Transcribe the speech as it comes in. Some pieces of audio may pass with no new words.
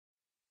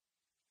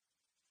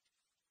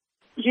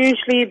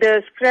Usually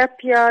the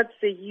scrapyards,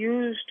 the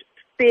used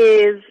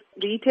spares,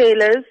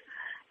 retailers,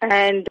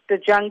 and the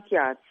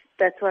junkyards.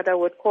 That's what I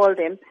would call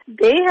them.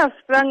 They have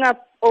sprung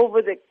up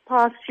over the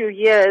past few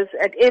years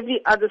at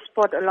every other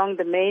spot along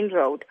the main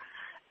road.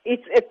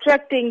 It's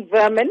attracting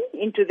vermin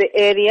into the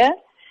area.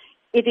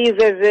 It is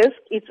a risk.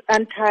 It's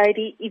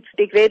untidy. It's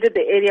degraded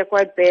the area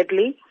quite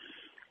badly.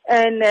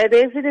 And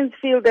residents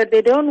feel that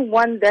they don't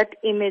want that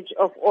image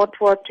of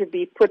Ottawa to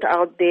be put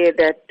out there,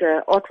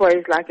 that Ottawa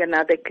is like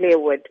another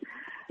Clairwood.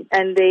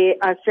 And they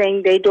are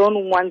saying they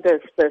don't want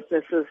those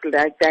businesses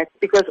like that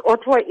because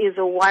Ottawa is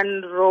a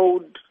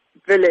one-road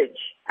village,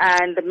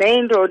 and the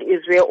main road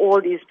is where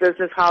all these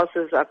business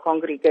houses are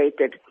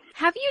congregated.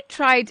 Have you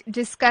tried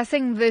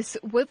discussing this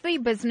with the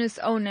business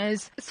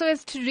owners so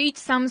as to reach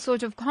some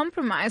sort of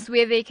compromise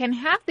where they can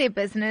have their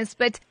business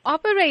but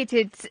operate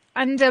it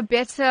under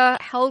better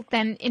health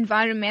and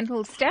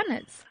environmental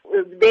standards?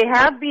 There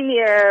have been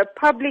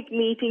public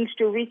meetings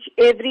to which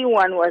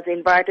everyone was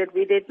invited.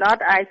 We did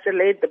not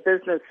isolate the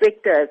business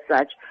sector as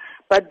such,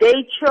 but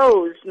they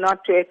chose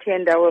not to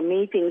attend our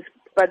meetings.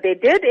 But they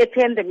did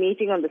attend the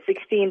meeting on the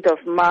 16th of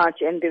March,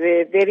 and they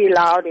were very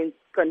loud in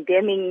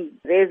condemning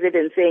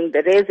residents, saying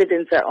the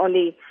residents are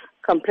only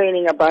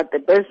complaining about the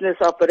business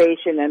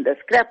operation and the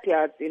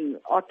scrapyards in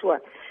Ottawa.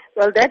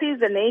 Well, that is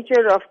the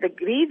nature of the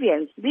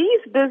grievance.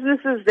 These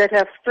businesses that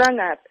have sprung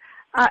up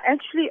are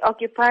actually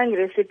occupying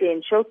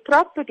residential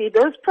property.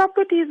 Those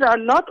properties are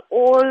not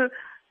all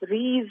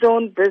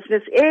rezoned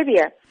business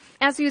area.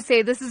 As you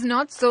say, this is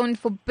not zoned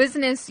for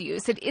business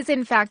use. It is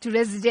in fact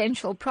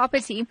residential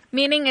property,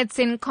 meaning it's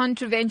in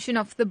contravention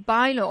of the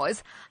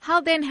bylaws. How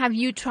then have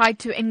you tried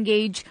to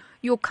engage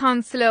your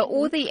councillor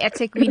or the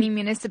eThekwini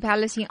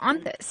municipality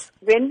on this?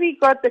 When we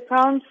got the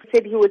council,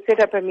 said he would set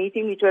up a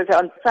meeting, which was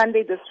on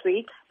Sunday this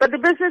week, but the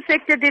business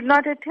sector did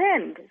not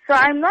attend. So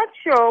I'm not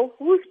sure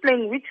who's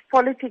playing which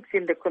politics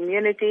in the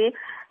community.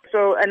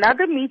 So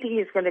another meeting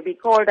is going to be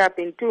called up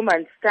in 2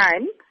 months'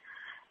 time,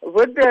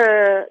 with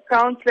the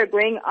councillor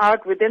going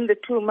out within the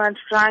 2 months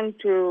trying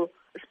to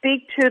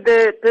speak to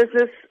the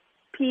business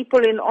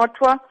people in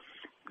Ottawa,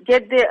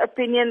 get their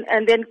opinion,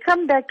 and then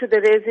come back to the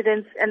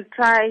residents and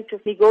try to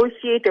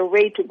negotiate a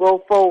way to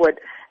go forward.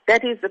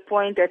 That is the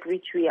point at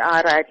which we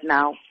are right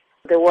now.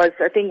 There was,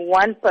 I think,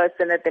 one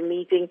person at the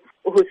meeting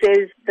who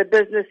says the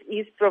business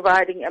is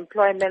providing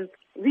employment.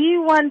 We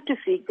want to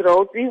see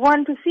growth. We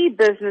want to see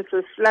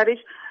businesses flourish,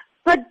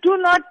 but do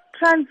not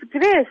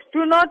transgress.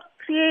 Do not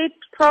create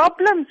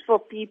problems for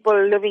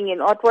people living in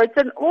Ottawa. It's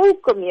an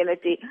old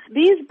community.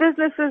 These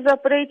businesses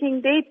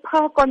operating, they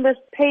park on the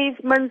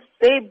pavements,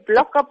 they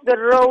block up the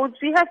roads.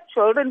 We have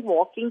children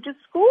walking to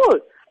school.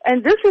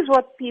 And this is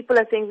what people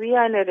are saying. We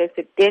are in a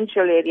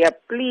residential area.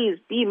 Please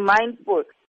be mindful.